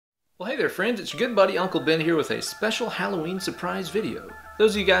Well, hey there friends, it's your good buddy Uncle Ben here with a special Halloween surprise video.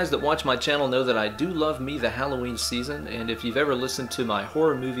 Those of you guys that watch my channel know that I do love me the Halloween season, and if you've ever listened to my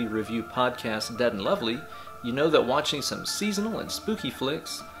horror movie review podcast, Dead and Lovely, you know that watching some seasonal and spooky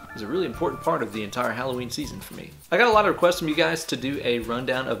flicks is a really important part of the entire Halloween season for me. I got a lot of requests from you guys to do a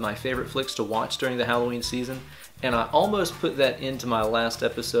rundown of my favorite flicks to watch during the Halloween season, and I almost put that into my last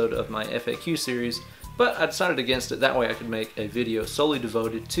episode of my FAQ series, but I decided against it. That way I could make a video solely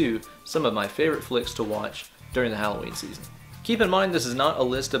devoted to some of my favorite flicks to watch during the Halloween season. Keep in mind this is not a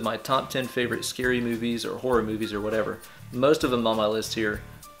list of my top 10 favorite scary movies or horror movies or whatever. Most of them on my list here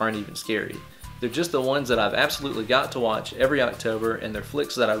aren't even scary. They're just the ones that I've absolutely got to watch every October, and they're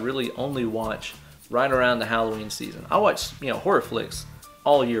flicks that I really only watch right around the Halloween season. I watch, horror flicks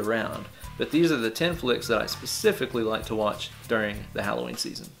all year round, but these are the 10 flicks that I specifically like to watch during the Halloween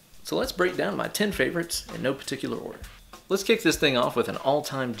season. So let's break down my 10 favorites in no particular order. Let's kick this thing off with an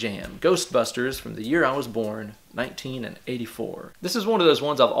all-time jam, Ghostbusters from the year I was born, 1984. This is one of those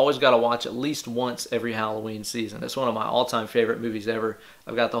ones I've always got to watch at least once every Halloween season. It's one of my all-time favorite movies ever.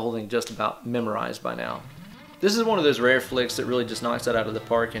 I've got the whole thing just about memorized by now. This is one of those rare flicks that really just knocks it out of the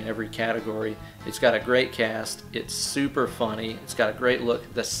park in every category. It's got a great cast, it's super funny, it's got a great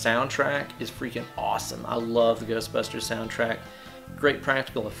look. The soundtrack is freaking awesome. I love the Ghostbusters soundtrack. Great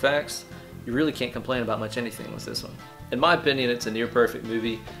practical effects. You really can't complain about much anything with this one. In my opinion, it's a near perfect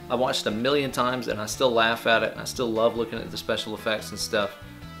movie. I've watched it a million times and I still laugh at it, and I still love looking at the special effects and stuff.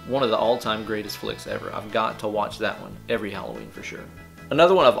 One of the all-time greatest flicks ever. I've got to watch that one every Halloween for sure.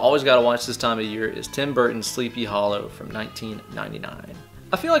 Another one I've always got to watch this time of year is Tim Burton's Sleepy Hollow from 1999.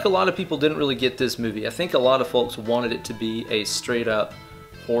 I feel like a lot of people didn't really get this movie. I think a lot of folks wanted it to be a straight up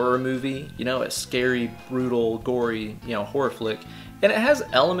horror movie, a scary, brutal, gory, horror flick. And it has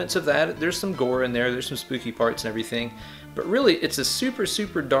elements of that. There's some gore in there, there's some spooky parts and everything, but really it's a super,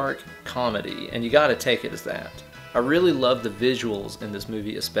 super dark comedy, and you gotta take it as that. I really love the visuals in this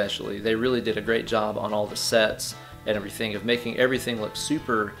movie especially. They really did a great job on all the sets and everything of making everything look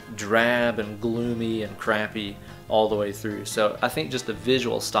super drab and gloomy and crappy all the way through. So I think just the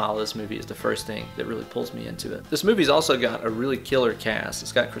visual style of this movie is the first thing that really pulls me into it. This movie's also got a really killer cast.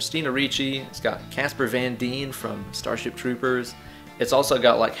 It's got Christina Ricci, it's got Casper Van Dien from Starship Troopers. It's also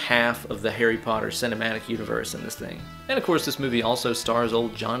got like half of the Harry Potter cinematic universe in this thing. And of course this movie also stars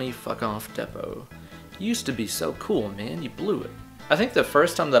old Johnny Fuck-Off Depp. You used to be so cool, man, you blew it. I think the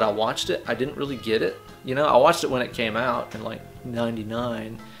first time that I watched it, I didn't really get it. I watched it when it came out in like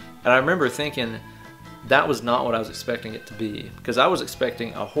 '99, and I remember thinking that was not what I was expecting it to be, because I was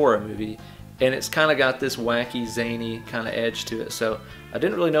expecting a horror movie, and it's kind of got this wacky, zany kind of edge to it. So I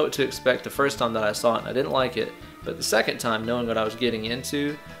didn't really know what to expect the first time that I saw it, and I didn't like it. But the second time, knowing what I was getting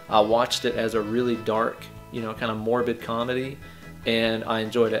into, I watched it as a really dark, kind of morbid comedy, and I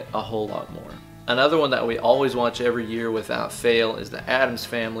enjoyed it a whole lot more. Another one that we always watch every year without fail is The Addams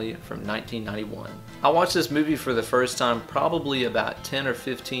Family from 1991. I watched this movie for the first time probably about 10 or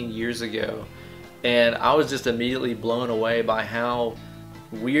 15 years ago, and I was just immediately blown away by how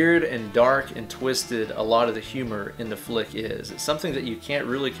weird and dark and twisted a lot of the humor in the flick is. It's something that you can't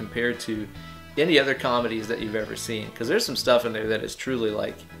really compare to any other comedies that you've ever seen, because there's some stuff in there that is truly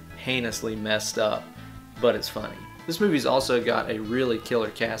like heinously messed up, but it's funny. This movie's also got a really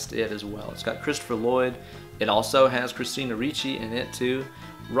killer cast as well. It's got Christopher Lloyd. It also has Christina Ricci in it too.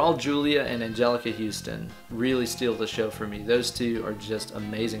 Raul Julia and Angelica Houston really steal the show for me. Those two are just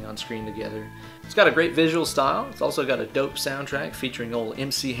amazing on screen together. It's got a great visual style. It's also got a dope soundtrack featuring old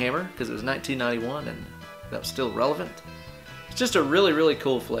MC Hammer, because it was 1991 and that was still relevant. It's just a really, really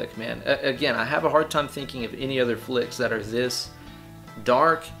cool flick, man. Again, I have a hard time thinking of any other flicks that are this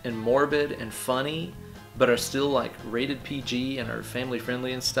dark and morbid and funny, but are still like rated PG and are family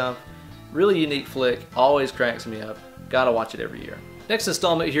friendly and stuff. Really unique flick, always cracks me up. Gotta watch it every year. Next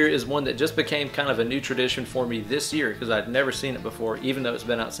installment here is one that just became kind of a new tradition for me this year, because I'd never seen it before, even though it's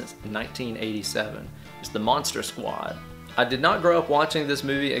been out since 1987. It's The Monster Squad. I did not grow up watching this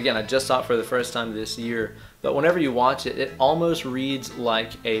movie. Again, I just saw it for the first time this year, but whenever you watch it, it almost reads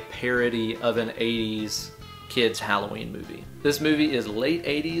like a parody of an 80s kids Halloween movie. This movie is late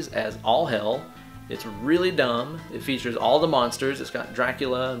 80s as all hell. It's really dumb. It features all the monsters. It's got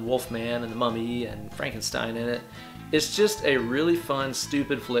Dracula and Wolfman and the Mummy and Frankenstein in it. It's just a really fun,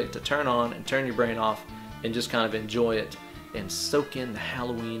 stupid flick to turn on and turn your brain off and just kind of enjoy it and soak in the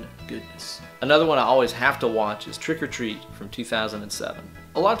Halloween goodness. Another one I always have to watch is Trick or Treat from 2007.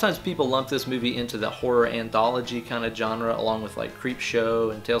 A lot of times people lump this movie into the horror anthology kind of genre, along with like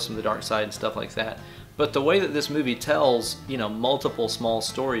Creepshow and Tales from the Dark Side and stuff like that. But the way that this movie tells, multiple small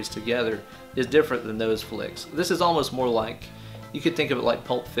stories together is different than those flicks. This is almost more like You could think of it like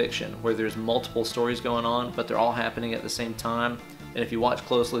Pulp Fiction, where there's multiple stories going on, but they're all happening at the same time. And if you watch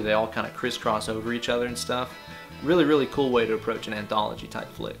closely, they all kind of crisscross over each other and stuff. Really, really cool way to approach an anthology type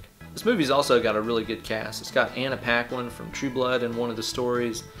flick. This movie's also got a really good cast. It's got Anna Paquin from True Blood in one of the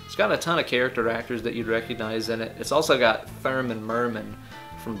stories. It's got a ton of character actors that you'd recognize in it. It's also got Thurman Merman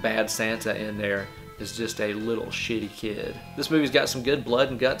from Bad Santa in there as just a little shitty kid. This movie's got some good blood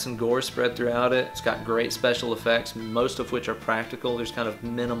and guts and gore spread throughout it. It's got great special effects, most of which are practical. There's kind of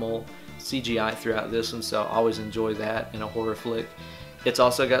minimal CGI throughout this one, so I always enjoy that in a horror flick. It's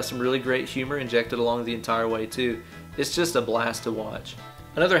also got some really great humor injected along the entire way too. It's just a blast to watch.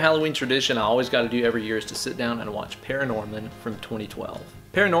 Another Halloween tradition I always got to do every year is to sit down and watch Paranorman from 2012.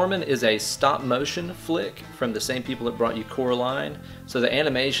 Paranorman is a stop-motion flick from the same people that brought you Coraline, so the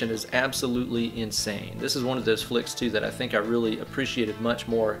animation is absolutely insane. This is one of those flicks too that I think I really appreciated much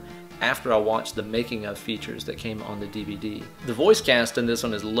more after I watched the making of features that came on the DVD. The voice cast in this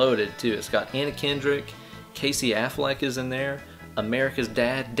one is loaded too. It's got Anna Kendrick, Casey Affleck is in there, America's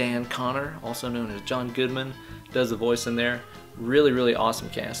Dad, Dan Connor, also known as John Goodman, does the voice in there. Really, really awesome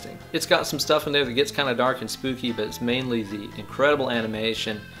casting. It's got some stuff in there that gets kind of dark and spooky, but it's mainly the incredible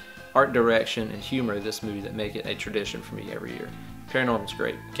animation, art direction, and humor of this movie that make it a tradition for me every year. Paranormal's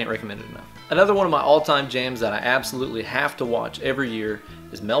great. Can't recommend it enough. Another one of my all-time jams that I absolutely have to watch every year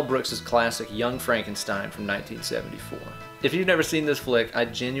is Mel Brooks' classic Young Frankenstein from 1974. If you've never seen this flick, I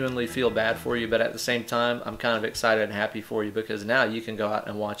genuinely feel bad for you, but at the same time, I'm kind of excited and happy for you because now you can go out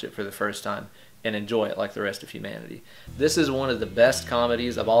and watch it for the first time and enjoy it like the rest of humanity. This is one of the best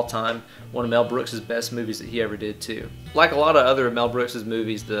comedies of all time, one of Mel Brooks' best movies that he ever did too. Like a lot of other Mel Brooks'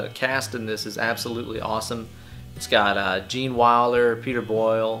 movies, the cast in this is absolutely awesome. It's got Gene Wilder, Peter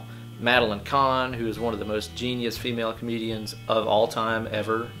Boyle, Madeline Kahn, who is one of the most genius female comedians of all time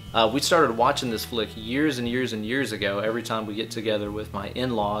ever. We started watching this flick years and years and years ago every time we get together with my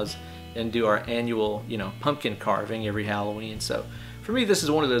in-laws and do our annual, pumpkin carving every Halloween. So for me, this is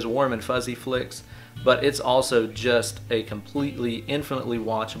one of those warm and fuzzy flicks, but it's also just a completely, infinitely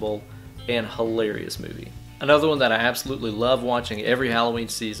watchable and hilarious movie. Another one that I absolutely love watching every Halloween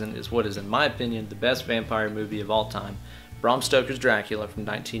season is what is, in my opinion, the best vampire movie of all time, Bram Stoker's Dracula from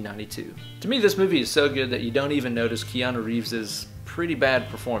 1992. To me, this movie is so good that you don't even notice Keanu Reeves' pretty bad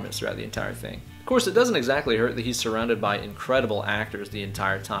performance throughout the entire thing. Of course, it doesn't exactly hurt that he's surrounded by incredible actors the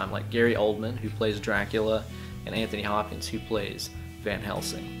entire time, like Gary Oldman, who plays Dracula, and Anthony Hopkins, who plays Van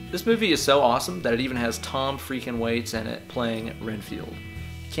Helsing. This movie is so awesome that it even has Tom freaking Waits in it playing Renfield.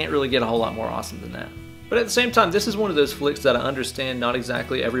 Can't really get a whole lot more awesome than that. But at the same time, this is one of those flicks that I understand not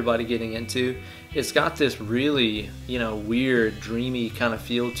exactly everybody getting into. It's got this really, weird, dreamy kind of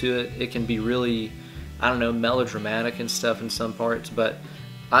feel to it. It can be really, melodramatic and stuff in some parts, but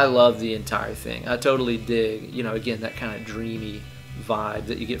I love the entire thing. I totally dig, again, that kind of dreamy vibe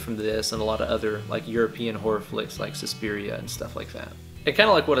that you get from this and a lot of other like European horror flicks like Suspiria and stuff like that. And kind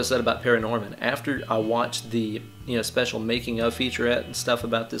of like what I said about Paranorman, after I watched the special making of featurette and stuff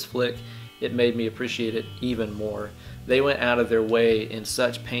about this flick, it made me appreciate it even more. They went out of their way in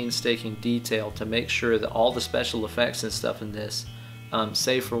such painstaking detail to make sure that all the special effects and stuff in this,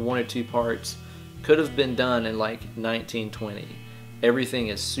 save for one or two parts, could have been done in like 1920. Everything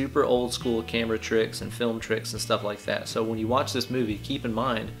is super old school camera tricks and film tricks and stuff like that. So when you watch this movie, keep in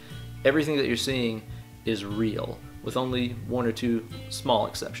mind, everything that you're seeing is real, with only one or two small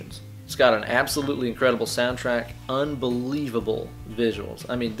exceptions. It's got an absolutely incredible soundtrack, unbelievable visuals.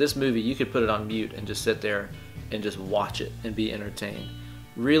 I mean, this movie, you could put it on mute and just sit there and just watch it and be entertained.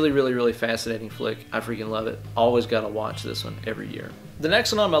 Really, really, really fascinating flick. I freaking love it. Always gotta watch this one every year. The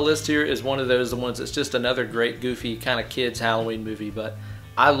next one on my list here is one of the ones that's just another great, goofy, kind of kids Halloween movie, but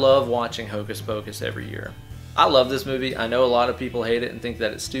I love watching Hocus Pocus every year. I love this movie. I know a lot of people hate it and think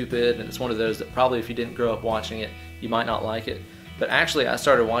that it's stupid, and it's one of those that probably if you didn't grow up watching it, you might not like it. But actually, I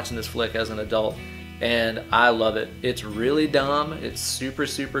started watching this flick as an adult, and I love it. It's really dumb. It's super,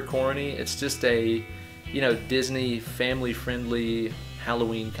 super corny. It's just a, Disney family-friendly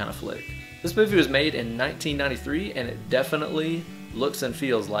Halloween kind of flick. This movie was made in 1993, and it definitely looks and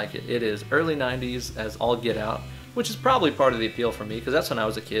feels like it. It is early 90s as all get out, which is probably part of the appeal for me, because that's when I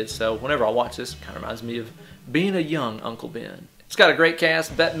was a kid, so whenever I watch this, it kind of reminds me of being a young Uncle Ben. It's got a great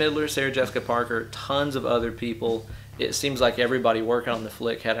cast, Bette Midler, Sarah Jessica Parker, tons of other people. It seems like everybody working on the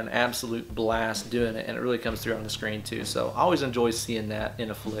flick had an absolute blast doing it, and it really comes through on the screen too. So I always enjoy seeing that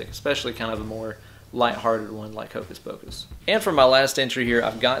in a flick, especially kind of a more light-hearted one like Hocus Pocus. And for my last entry here,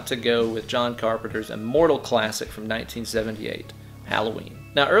 I've got to go with John Carpenter's immortal classic from 1978, Halloween.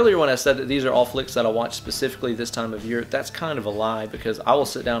 Now earlier when I said that these are all flicks that I watch specifically this time of year, that's kind of a lie, because I will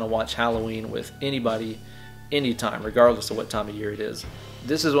sit down and watch Halloween with anybody anytime, regardless of what time of year it is.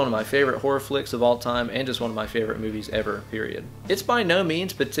 This is one of my favorite horror flicks of all time and just one of my favorite movies ever, period. It's by no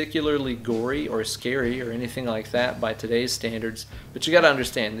means particularly gory or scary or anything like that by today's standards, but you gotta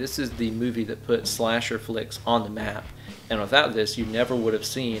understand, this is the movie that put slasher flicks on the map, and without this, you never would have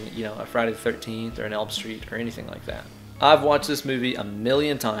seen, a Friday the 13th or an Elm Street or anything like that. I've watched this movie a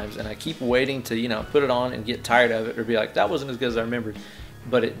million times, and I keep waiting to, put it on and get tired of it or be like, that wasn't as good as I remembered.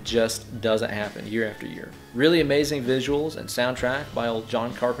 But it just doesn't happen year after year. Really amazing visuals and soundtrack by old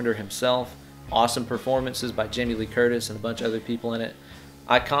John Carpenter himself. Awesome performances by Jamie Lee Curtis and a bunch of other people in it.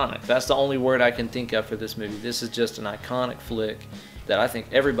 Iconic. That's the only word I can think of for this movie. This is just an iconic flick that I think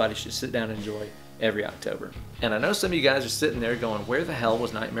everybody should sit down and enjoy every October. And I know some of you guys are sitting there going, where the hell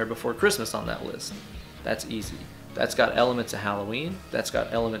was Nightmare Before Christmas on that list? That's easy. That's got elements of Halloween. That's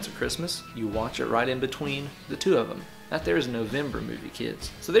got elements of Christmas. You watch it right in between the two of them. That there is a November movie,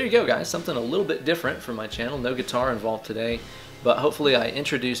 kids. So there you go, guys. Something a little bit different from my channel. No guitar involved today, but hopefully I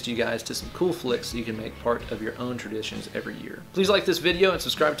introduced you guys to some cool flicks so you can make part of your own traditions every year. Please like this video and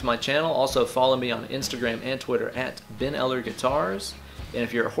subscribe to my channel. Also follow me on Instagram and Twitter at Ben Eller Guitars. And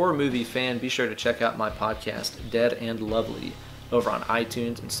if you're a horror movie fan, be sure to check out my podcast, Dead and Lovely, over on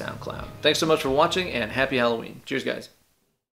iTunes and Soundcloud. Thanks so much for watching, and happy Halloween. Cheers, guys.